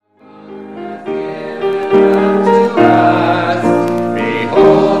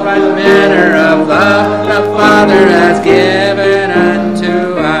Father has given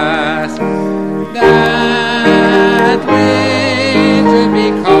unto us, that we should be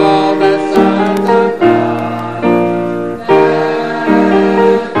called the sons of God, that we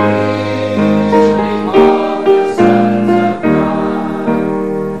should be called the sons of God, that we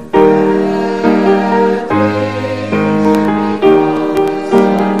should be called the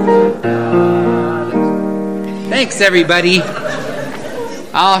sons of God. Thanks, everybody.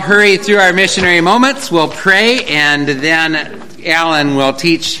 I'll hurry through our missionary moments. We'll pray, and then Alan will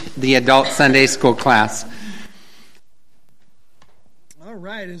teach the adult Sunday school class. All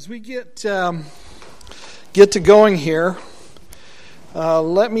right, as we get to going here,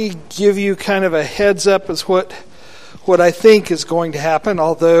 let me give you kind of a heads up as what I think is going to happen,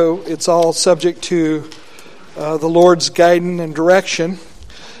 although it's all subject to the Lord's guidance and direction.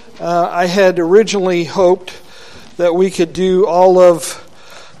 I had originally hoped that we could do all of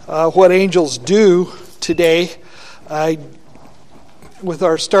what angels do today. With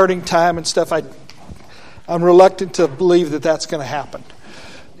our starting time and stuff, I'm reluctant to believe that that's going to happen.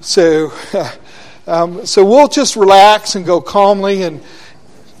 So we'll just relax and go calmly. And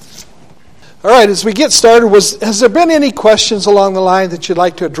all right, as we get started, has there been any questions along the line that you'd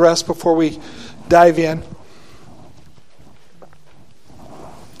like to address before we dive in?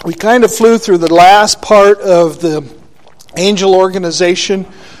 We kind of flew through the last part of the angel organization,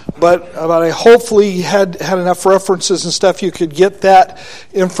 but I hopefully had enough references and stuff you could get that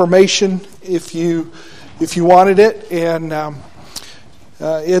information if you wanted it. And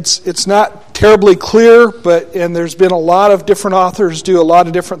it's not terribly clear, and there's been a lot of different authors do a lot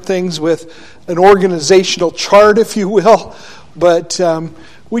of different things with an organizational chart, if you will. But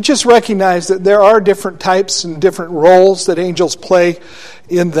we just recognize that there are different types and different roles that angels play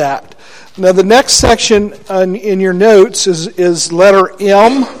in that. Now, the next section in your notes is letter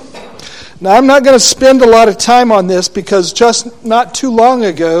M. Now, I'm not going to spend a lot of time on this because just not too long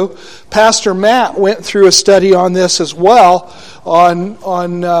ago, Pastor Matt went through a study on this as well, on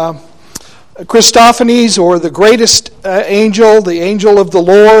Christophanies, or the greatest angel, the angel of the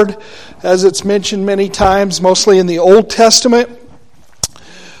Lord, as it's mentioned many times, mostly in the Old Testament.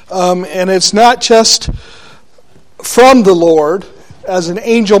 And it's not just from the Lord as an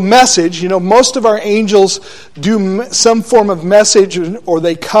angel message. You know, most of our angels do some form of message, or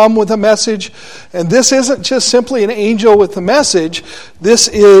they come with a message. And this isn't just simply an angel with a message. This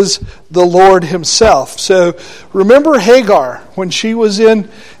is the Lord himself. So remember Hagar, when she was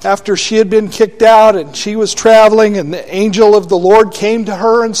after she had been kicked out and she was traveling, and the angel of the Lord came to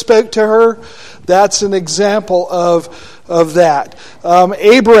her and spoke to her. That's an example of that.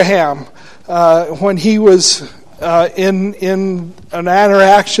 Abraham, when he was in an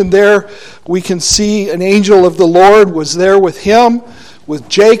interaction there, we can see an angel of the Lord was there with him, with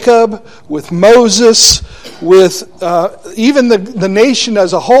Jacob, with Moses, with even the nation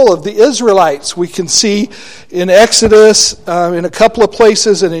as a whole of the Israelites. We can see in Exodus, in a couple of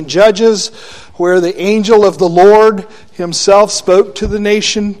places, and in Judges, where the angel of the Lord himself spoke to the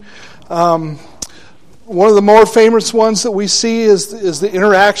nation. One of the more famous ones that we see is the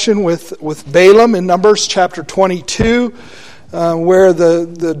interaction with Balaam in Numbers chapter 22, where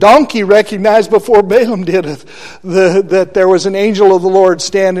the donkey recognized before Balaam did it that there was an angel of the Lord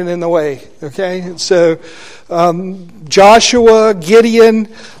standing in the way. Okay, and so Joshua, Gideon,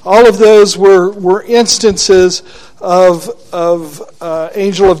 all of those were instances of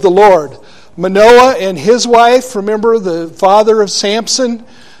angel of the Lord. Manoah and his wife, remember the father of Samson.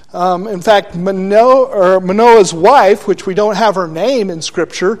 In fact, Manoah's wife, which we don't have her name in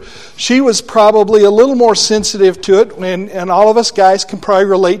Scripture, she was probably a little more sensitive to it, and all of us guys can probably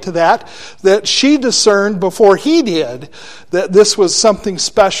relate to that she discerned before he did that this was something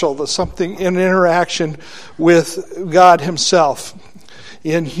special, something in interaction with God himself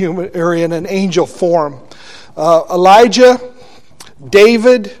in human or in an angel form. Elijah,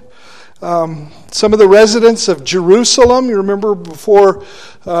 David, some of the residents of Jerusalem. You remember before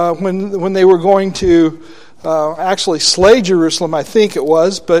when they were going to actually slay Jerusalem, I think it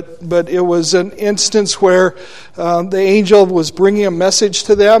was, but it was an instance where the angel was bringing a message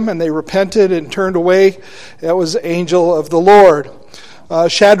to them, and they repented and turned away. That was the angel of the Lord.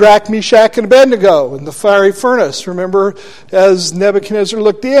 Shadrach, Meshach, and Abednego in the fiery furnace. Remember, as Nebuchadnezzar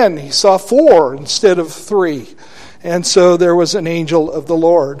looked in, he saw 4 instead of 3. And so there was an angel of the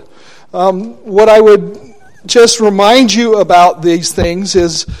Lord. What I would just remind you about these things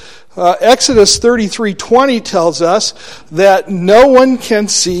is Exodus 33:20 tells us that no one can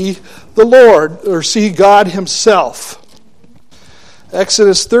see the Lord or see God himself.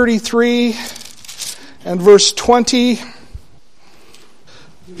 Exodus 33 and verse 20.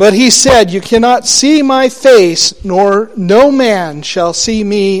 But he said, you cannot see my face, nor no man shall see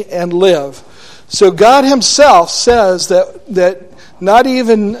me and live. So God himself says that not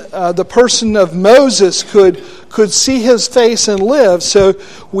even the person of Moses could see his face and live. So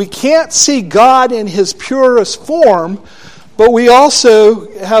we can't see God in his purest form, but we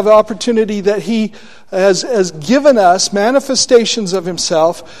also have the opportunity that he has given us manifestations of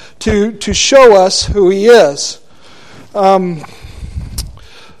himself to show us who he is.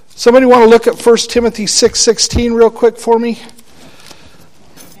 Somebody want to look at 1 Timothy 6:16 real quick for me?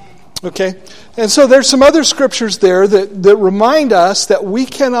 Okay. And so there's some other scriptures there that remind us that we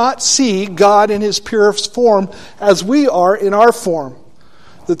cannot see God in his purest form as we are in our form.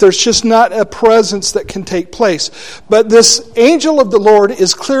 That there's just not a presence that can take place. But this angel of the Lord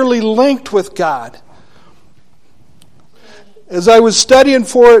is clearly linked with God. As I was studying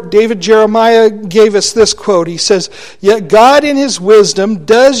for it, David Jeremiah gave us this quote. He says, "Yet God in his wisdom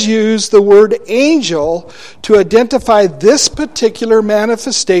does use the word angel to identify this particular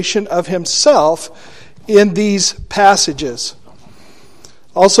manifestation of himself in these passages."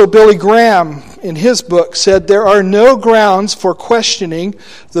 Also, Billy Graham, in his book, said, "There are no grounds for questioning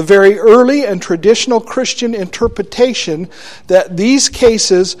the very early and traditional Christian interpretation that these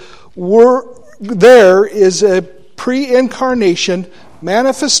cases there is a pre-incarnation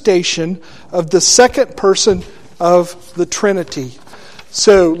manifestation of the second person of the Trinity."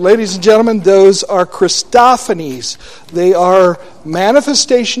 So, ladies and gentlemen, those are Christophanies. They are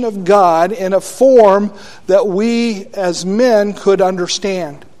manifestation of God in a form that we as men could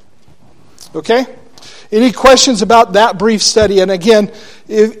understand. Okay? Any questions about that brief study? And again,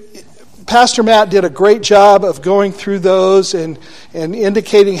 Pastor Matt did a great job of going through those and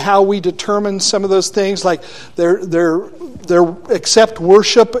indicating how we determine some of those things, like they accept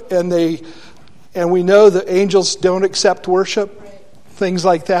worship and we know the angels don't accept worship, things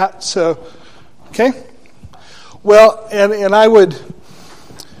like that. So, okay. Well, and I would,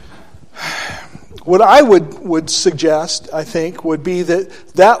 what I would suggest, I think, would be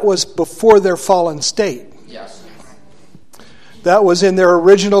that was before their fallen state. Yes. That was in their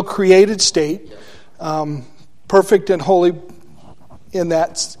original created state, perfect and holy in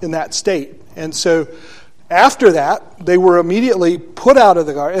that state. And so after that, they were immediately put out of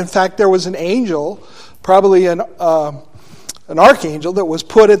the garden. In fact, there was an angel, probably an archangel, that was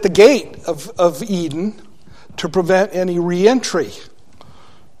put at the gate of Eden to prevent any re-entry.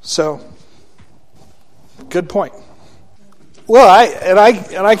 So, good point. Well,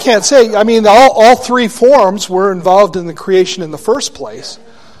 I can't say. I mean, all three forms were involved in the creation in the first place.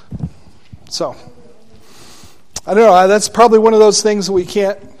 So, I don't know. That's probably one of those things that we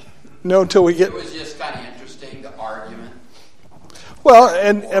can't know until we get. It was just kind of interesting, the argument. Well,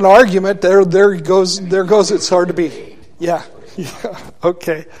 an argument there goes. It's hard to be. Yeah.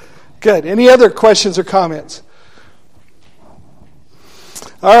 Okay. Good. Any other questions or comments?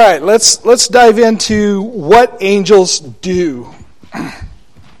 All right, let's dive into what angels do.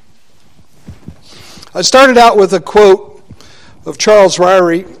 I started out with a quote of Charles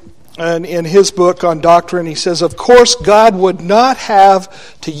Ryrie, and in his book on Doctrine, he says, "Of course, God would not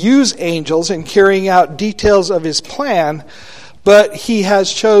have to use angels in carrying out details of his plan, but he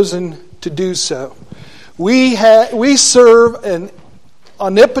has chosen to do so. We serve an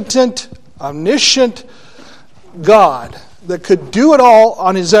omnipotent, omniscient God that could do it all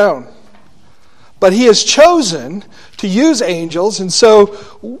on his own. But he has chosen to use angels, and so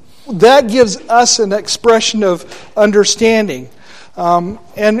that gives us an expression of understanding.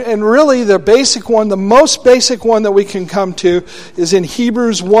 And really the basic one, the most basic one that we can come to is in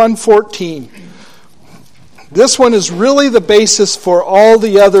Hebrews 1:14. This one is really the basis for all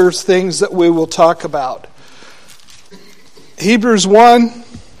the other things that we will talk about. Hebrews 1,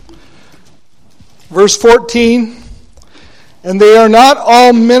 verse 14. "And they are not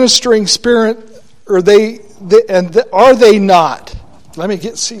all ministering spirit, are they not?" Let me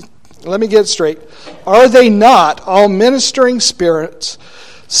get it straight. "Are they not all ministering spirits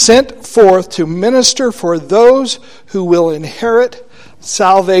sent forth to minister for those who will inherit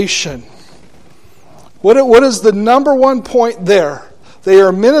salvation?" What is the number one point there? They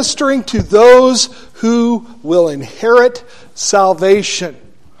are ministering to those who will inherit salvation.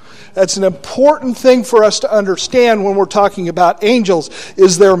 That's an important thing for us to understand when we're talking about angels,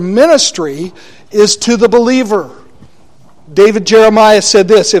 is their ministry is to the believer. David Jeremiah said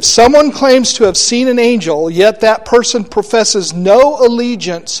this, "If someone claims to have seen an angel, yet that person professes no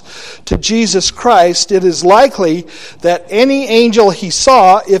allegiance to Jesus Christ, it is likely that any angel he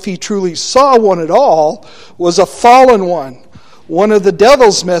saw, if he truly saw one at all, was a fallen one of the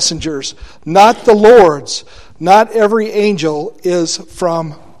devil's messengers, not the Lord's. not every angel is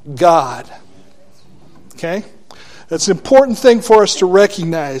from God. Okay? That's an important thing for us to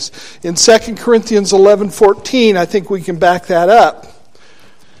recognize. In 2 Corinthians 11:14, I think we can back that up.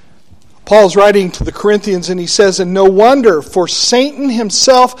 Paul's writing to the Corinthians and he says, "And no wonder, for Satan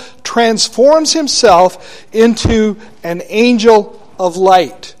himself transforms himself into an angel of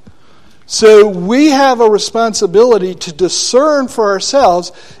light." So we have a responsibility to discern for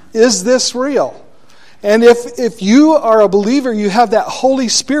ourselves, is this real? And if you are a believer, you have that Holy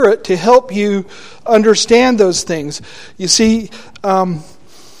Spirit to help you understand those things. You see,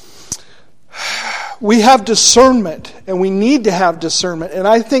 we have discernment, and we need to have discernment. And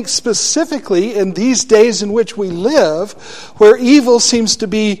I think specifically in these days in which we live, where evil seems to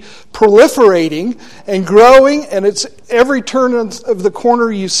be proliferating and growing, and it's every turn of the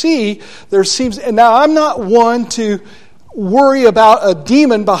corner you see, there seems... And now I'm not one to worry about a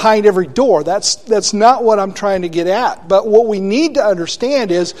demon behind every door. That's not what I'm trying to get at. But what we need to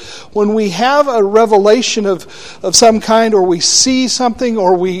understand is when we have a revelation of some kind, or we see something,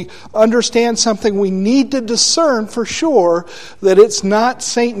 or we understand something, we need to discern for sure that it's not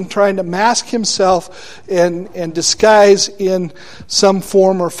Satan trying to mask himself and disguise in some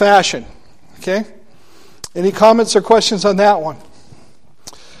form or fashion. Okay? Any comments or questions on that one?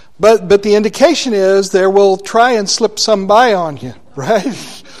 But the indication is there will try and slip some by on you, right?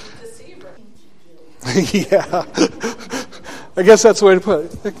 Yeah. I guess that's the way to put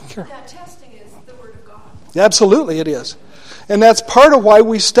it. That testing is the Word of God. Absolutely it is. And that's part of why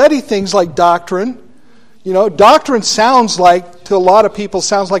we study things like doctrine. You know, doctrine sounds like, to a lot of people,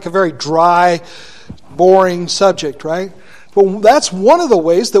 sounds like a very dry, boring subject, right? But that's one of the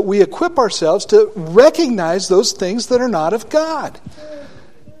ways that we equip ourselves to recognize those things that are not of God.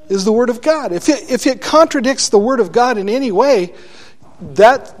 Is the Word of God. If it contradicts the Word of God in any way,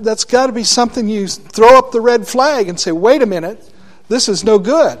 that's got to be something you throw up the red flag and say, wait a minute, this is no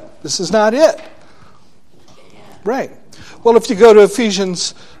good. This is not it. Right. Well, if you go to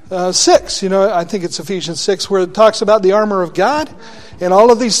Ephesians 6, I think it's Ephesians 6, where it talks about the armor of God and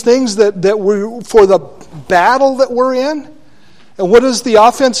all of these things that we for the battle that we're in. And what is the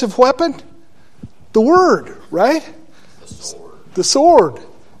offensive weapon? The Word, right? The sword.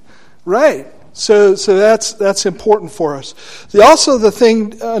 Right. So that's important for us.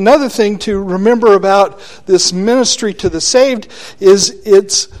 Another thing to remember about this ministry to the saved is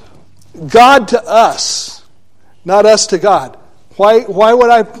it's God to us, not us to God. Why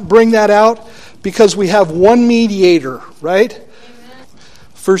would I bring that out? Because we have one mediator, right? Amen.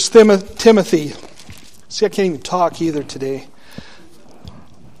 1 Timothy. See, I can't even talk either today.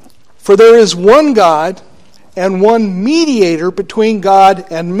 For there is one God and one mediator between God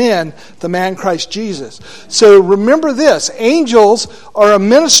and men, the man Christ Jesus. So remember this, angels are a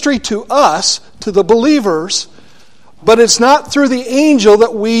ministry to us, to the believers, but it's not through the angel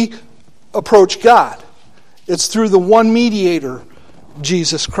that we approach God. It's through the one mediator,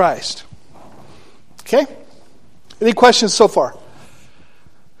 Jesus Christ. Okay? Any questions so far?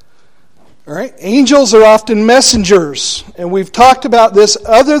 All right. Angels are often messengers, and we've talked about this.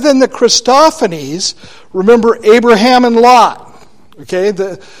 Other than the Christophanies, remember Abraham and Lot. Okay,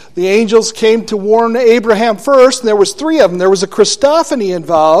 the angels came to warn Abraham first, and there was 3 of them. There was a Christophany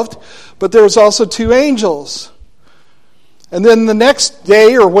involved, but there was also 2 angels. And then the next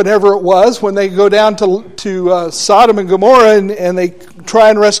day, or whenever it was, when they go down to Sodom and Gomorrah and they try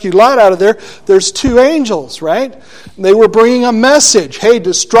and rescue Lot out of there, there's 2 angels, right? And they were bringing a message. Hey,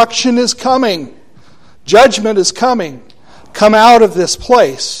 destruction is coming. Judgment is coming. Come out of this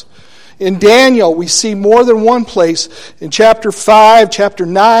place. In Daniel, we see more than one place, in chapter 5, chapter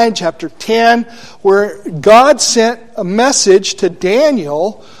 9, chapter 10, where God sent a message to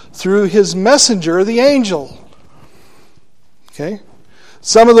Daniel through his messenger, the angel. Okay?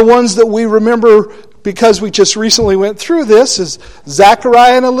 Some of the ones that we remember because we just recently went through this is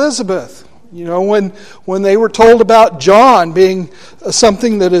Zachariah and Elizabeth. When they were told about John being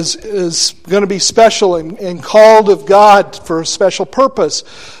something that is going to be special and called of God for a special purpose,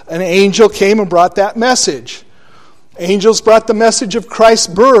 an angel came and brought that message. Angels brought the message of Christ's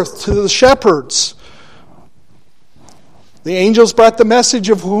birth to the shepherds. The angels brought the message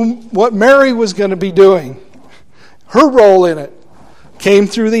of what Mary was going to be doing. Her role in it came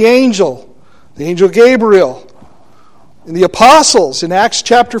through the angel Gabriel. And the apostles in Acts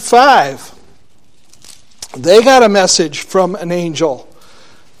chapter 5, they got a message from an angel.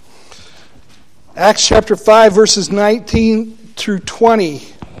 Acts chapter 5, verses 19 through 20.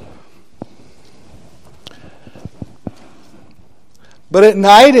 But at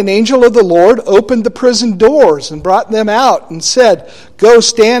night an angel of the Lord opened the prison doors and brought them out and said, "Go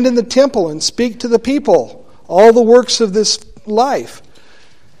stand in the temple and speak to the people." all the works of this life.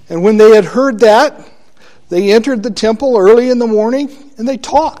 And when they had heard that, they entered the temple early in the morning and they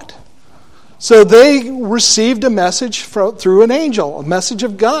taught. So they received a message through an angel, a message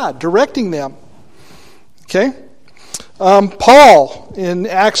of God directing them. Okay? Paul, in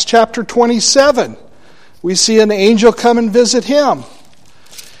Acts chapter 27, we see an angel come and visit him.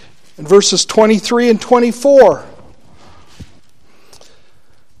 In verses 23 and 24.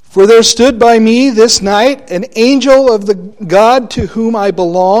 For there stood by me this night an angel of the God to whom I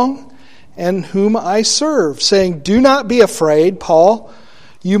belong and whom I serve, saying, do not be afraid, Paul.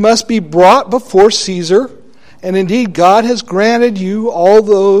 You must be brought before Caesar, and indeed God has granted you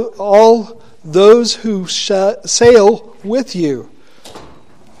all those who sail with you.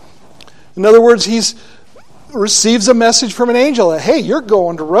 In other words, he receives a message from an angel. Hey, you're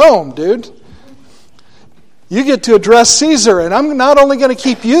going to Rome, dude. You get to address Caesar, and I'm not only going to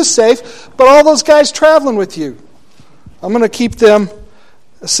keep you safe, but all those guys traveling with you. I'm going to keep them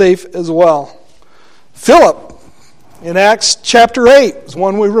safe as well. Philip, in Acts chapter 8, is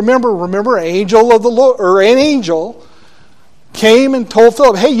one we remember. Remember, an angel of the Lord, or an angel came and told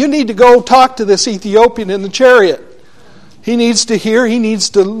Philip, hey, you need to go talk to this Ethiopian in the chariot. He needs to hear, he needs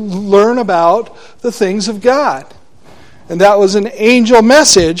to learn about the things of God. And that was an angel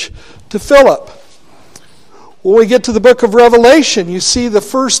message to Philip. When we get to the book of Revelation, you see the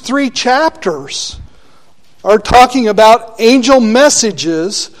first 3 chapters are talking about angel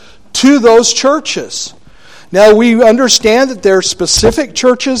messages to those churches. Now, we understand that there are specific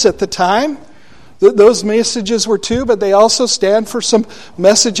churches at the time. Those messages were too, but they also stand for some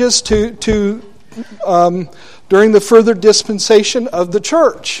messages to during the further dispensation of the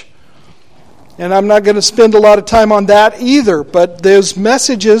church. And I'm not going to spend a lot of time on that either, but those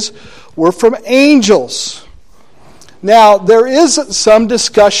messages were from angels. Now, there is some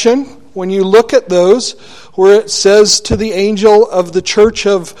discussion when you look at those where it says to the angel of the church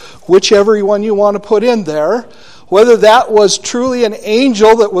of whichever one you want to put in there, whether that was truly an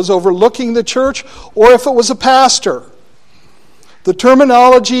angel that was overlooking the church or if it was a pastor. The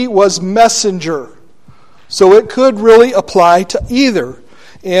terminology was messenger, so it could really apply to either.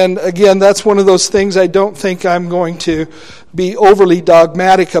 And again, that's one of those things I don't think I'm going to be overly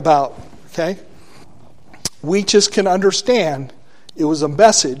dogmatic about. Okay? We just can understand it was a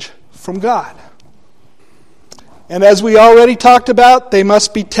message from God. And as we already talked about, they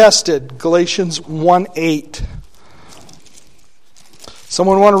must be tested. Galatians 1:8.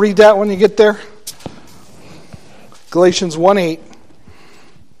 Someone want to read that when you get there? Galatians 1:8.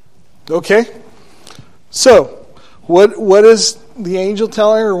 Okay? So, what is the angel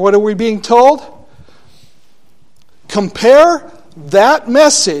telling, or what are we being told? Compare that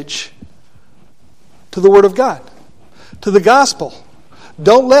message to the Word of God, to the gospel.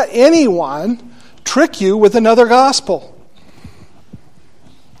 Don't let anyone trick you with another gospel.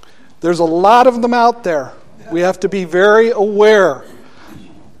 There's a lot of them out there. We have to be very aware.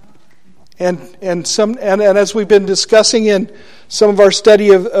 And as we've been discussing in some of our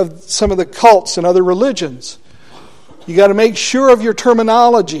study of some of the cults and other religions, you got to make sure of your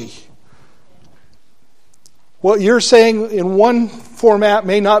terminology. What you're saying in one format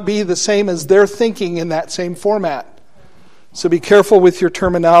may not be the same as they're thinking in that same format. So be careful with your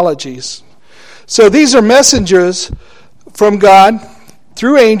terminologies. So these are messengers from God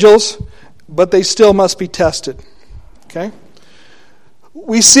through angels, but they still must be tested. Okay?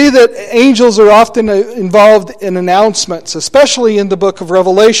 We see that angels are often involved in announcements, especially in the book of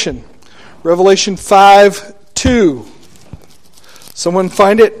Revelation. Revelation 5:2. Someone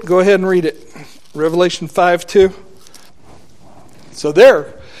find it? Go ahead and read it. Revelation 5:2. So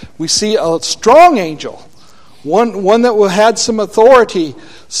there, we see a strong angel, one that had some authority,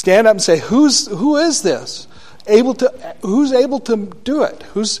 stand up and say, "Who is this? Who's able to do it?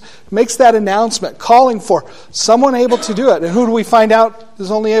 Who makes that announcement, calling for someone able to do it?" And who do we find out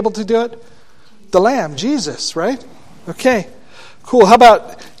is only able to do it? The Lamb, Jesus, right? Okay, cool. How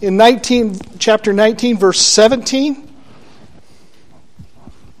about in chapter 19, verse 17?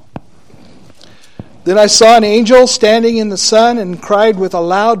 Then I saw an angel standing in the sun and cried with a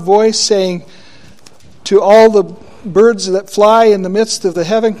loud voice, saying to all the birds that fly in the midst of the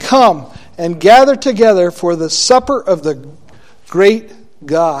heaven, "Come and gather together for the supper of the great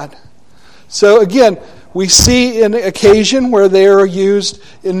God." So again, we see an occasion where they are used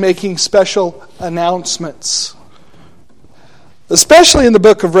in making special announcements. Especially in the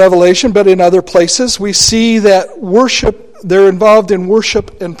book of Revelation, but in other places, we see that they're involved in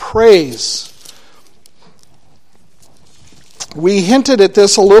worship and praise. We hinted at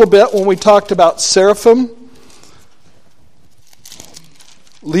this a little bit when we talked about seraphim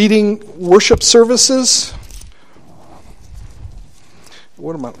leading worship services.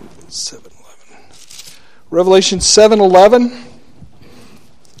 What am I? 7:11. Revelation 7:11.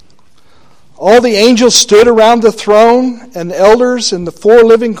 All the angels stood around the throne, and elders and the 4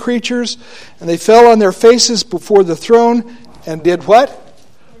 living creatures, and they fell on their faces before the throne and did what?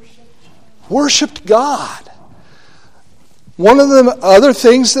 Worshipped God. One of the other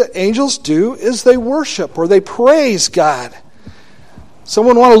things that angels do is they worship or they praise God.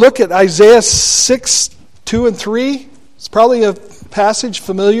 Someone want to look at Isaiah 6:2 and 3? It's probably a passage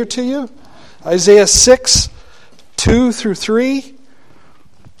familiar to you. Isaiah 6:2 through 3.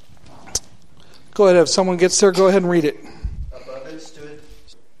 Go ahead, if someone gets there, go ahead and read it. Above it stood.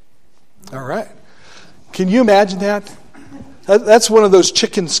 All right. Can you imagine that? That's one of those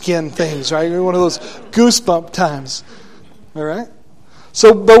chicken skin things, right? One of those goosebump times. All right?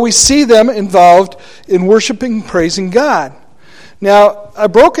 So, but we see them involved in worshiping and praising God. Now, I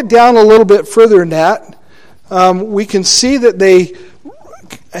broke it down a little bit further than that. We can see that they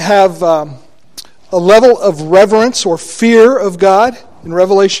have a level of reverence or fear of God in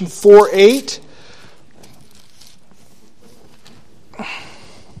Revelation 4:8.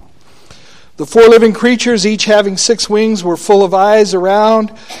 The 4 living creatures, each having 6 wings, were full of eyes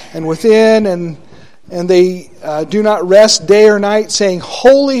around and within, and they do not rest day or night, saying,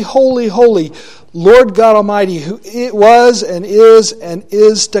 Holy, holy, holy, Lord God Almighty, who it was and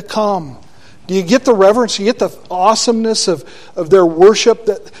is to come. Do you get the reverence? Do you get the awesomeness of their worship?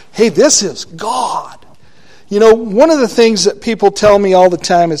 That, hey, this is God. You know, one of the things that people tell me all the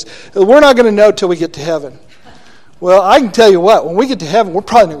time is, we're not going to know till we get to heaven. Well, I can tell you what, when we get to heaven, we're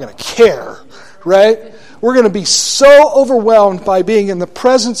probably not going to care, right? We're going to be so overwhelmed by being in the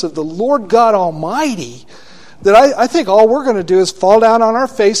presence of the Lord God Almighty that I think all we're going to do is fall down on our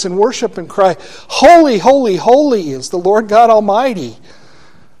face and worship and cry, Holy, holy, holy is the Lord God Almighty,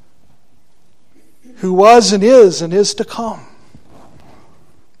 who was and is to come.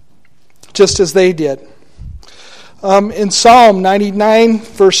 Just as they did. In Psalm 99,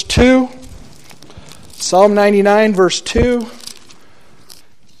 verse 2, Psalm 99, verse 2.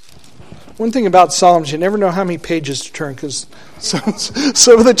 One thing about Psalms, you never know how many pages to turn because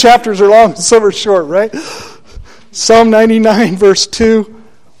some of the chapters are long and some are short, right? Psalm 99, verse 2.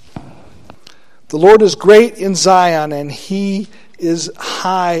 The Lord is great in Zion, and He is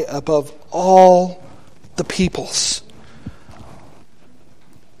high above all the peoples.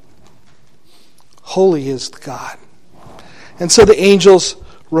 Holy is God. And so the angels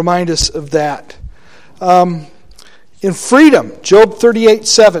remind us of that. In freedom, Job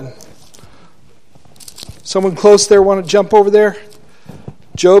 38:7. Someone close there want to jump over there?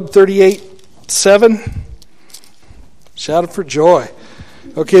 Job 38:7. Shout it for joy.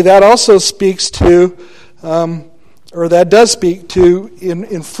 Okay, that also speaks to, or that does speak to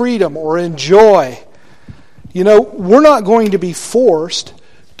in freedom or in joy. You know, we're not going to be forced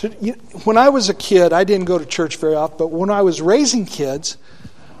to. When I was a kid, I didn't go to church very often, but when I was raising kids,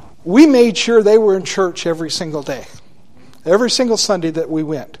 we made sure they were in church every single day. Every single Sunday that we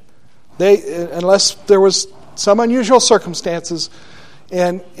went. Unless there was some unusual circumstances,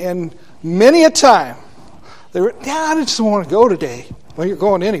 and many a time, they were, I just don't want to go today. Well, you're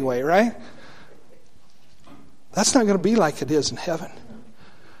going anyway, right? That's not going to be like it is in heaven.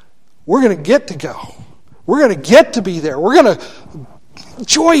 We're going to get to go. We're going to get to be there. We're going to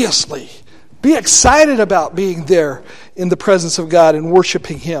joyously be excited about being there in the presence of God and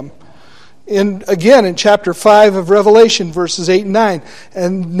worshiping Him. Again, in chapter 5 of Revelation, verses 8 and 9.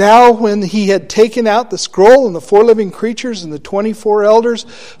 And now when He had taken out the scroll, and the 4 living creatures and the 24 elders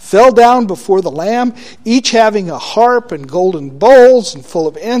fell down before the Lamb, each having a harp and golden bowls and full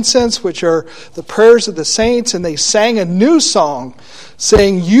of incense, which are the prayers of the saints. And they sang a new song,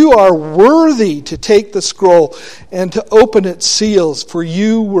 saying, You are worthy to take the scroll and to open its seals, for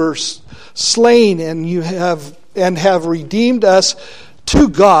you were slain, and you have redeemed us to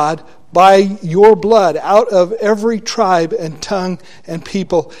God by your blood out of every tribe and tongue and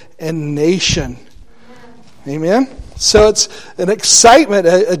people and nation. Amen? So it's an excitement,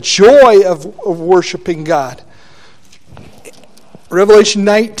 a joy of worshiping God. Revelation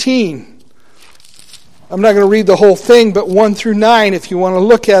 19. I'm not going to read the whole thing, but 1 through 9, if you want to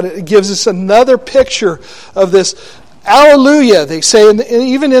look at it, it gives us another picture of this. Alleluia, they say, and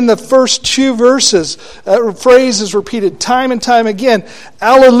even in the first 2 verses, a phrase is repeated time and time again.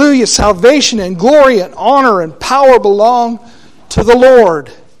 Alleluia, salvation and glory and honor and power belong to the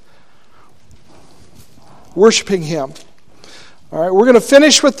Lord. Worshiping Him. All right, we're going to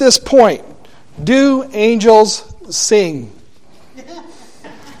finish with this point. Do angels sing?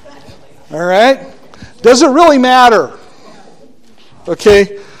 All right? Does it really matter?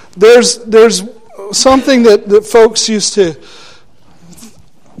 Okay, there's something that folks used to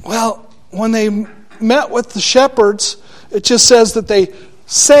Well, when they met with the shepherds, it just says that they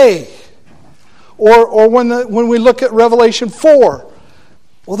say. Or when we look at Revelation 4,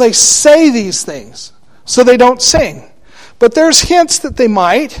 well, they say these things, so they don't sing. But there's hints that they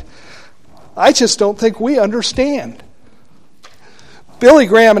might. I just don't think we understand. Billy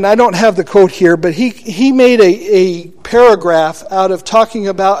Graham, and I don't have the quote here, but he made a paragraph out of talking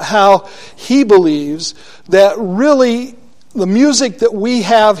about how he believes that really the music that we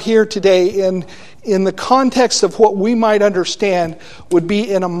have here today in the context of what we might understand would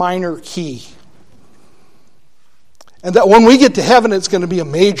be in a minor key. And that when we get to heaven, it's going to be a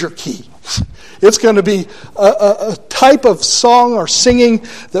major key. It's going to be a type of song or singing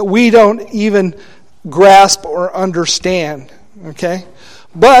that we don't even grasp or understand. Okay?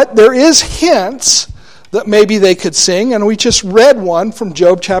 But there is hints that maybe they could sing. And we just read one from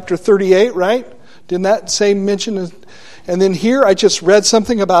Job chapter 38, right? Didn't that say mention? And then here I just read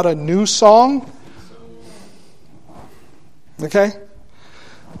something about a new song. Okay?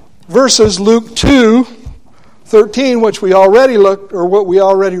 Versus Luke 2:13, which we already looked, or what we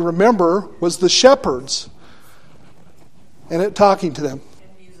already remember, was the shepherds and it talking to them.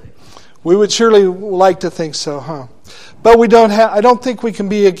 We would surely like to think so, huh? But we don't have. I don't think we can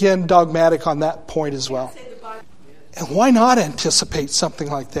be again dogmatic on that point as well. And why not anticipate something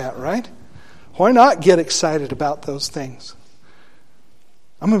like that, right? Why not get excited about those things?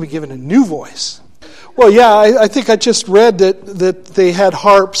 I'm going to be given a new voice. Well, yeah, I think I just read that they had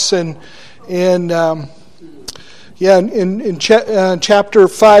harps in chapter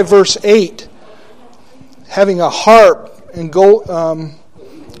 5, verse 8, having a harp and gold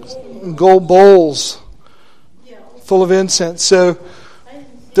bowls full of incense. So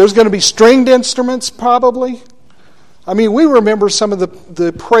there's going to be stringed instruments probably. I mean, we remember some of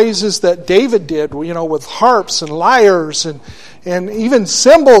the praises that David did, with harps and lyres and even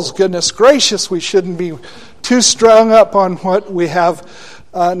cymbals. Goodness gracious, we shouldn't be too strung up on what we have.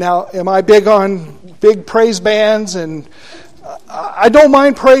 Now, am I big on big praise bands? And I don't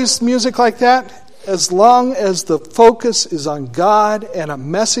mind praise music like that as long as the focus is on God and a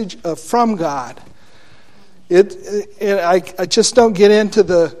message from God. I just don't get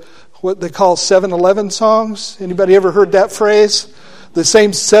into what they call 7-Eleven songs. Anybody ever heard that phrase? The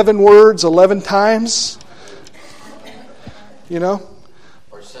same 7 words 11 times? Or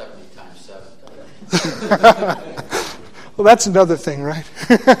 70 times 7. Well, that's another thing, right?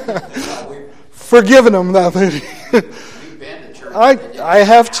 Forgiving them, that maybe. I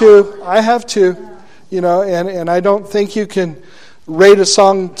have to, and I don't think you can rate a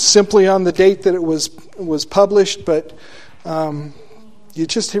song simply on the date that it was published, but you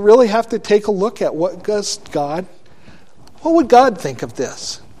just really have to take a look at what would God think of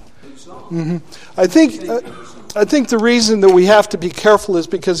this? Mm-hmm. I think the reason that we have to be careful is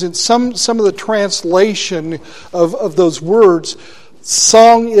because in some of the translation of those words,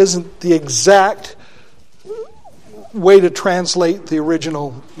 song isn't the exact way to translate the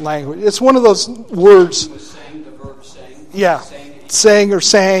original language. It's one of those words. Sang, the verb sang. Yeah, sang or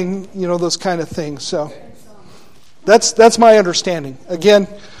sang, those kind of things. So that's my understanding. Again,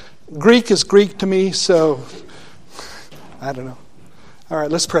 Greek is Greek to me, so I don't know. All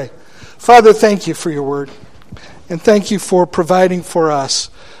right, let's pray. Father, thank you for your word. And thank you for providing for us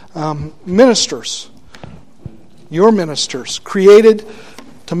ministers, your ministers, created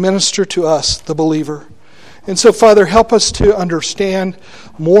to minister to us, the believer. And so, Father, help us to understand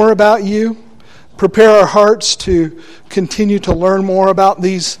more about you. Prepare our hearts to continue to learn more about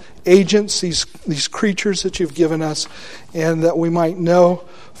these agents, these creatures that you've given us, and that we might know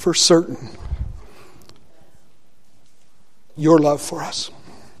for certain your love for us.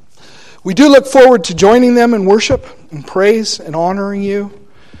 We do look forward to joining them in worship and praise and honoring you.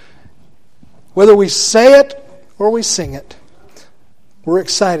 Whether we say it or we sing it, we're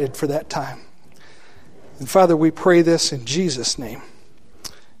excited for that time. And Father, we pray this in Jesus' name.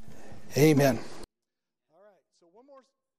 Amen.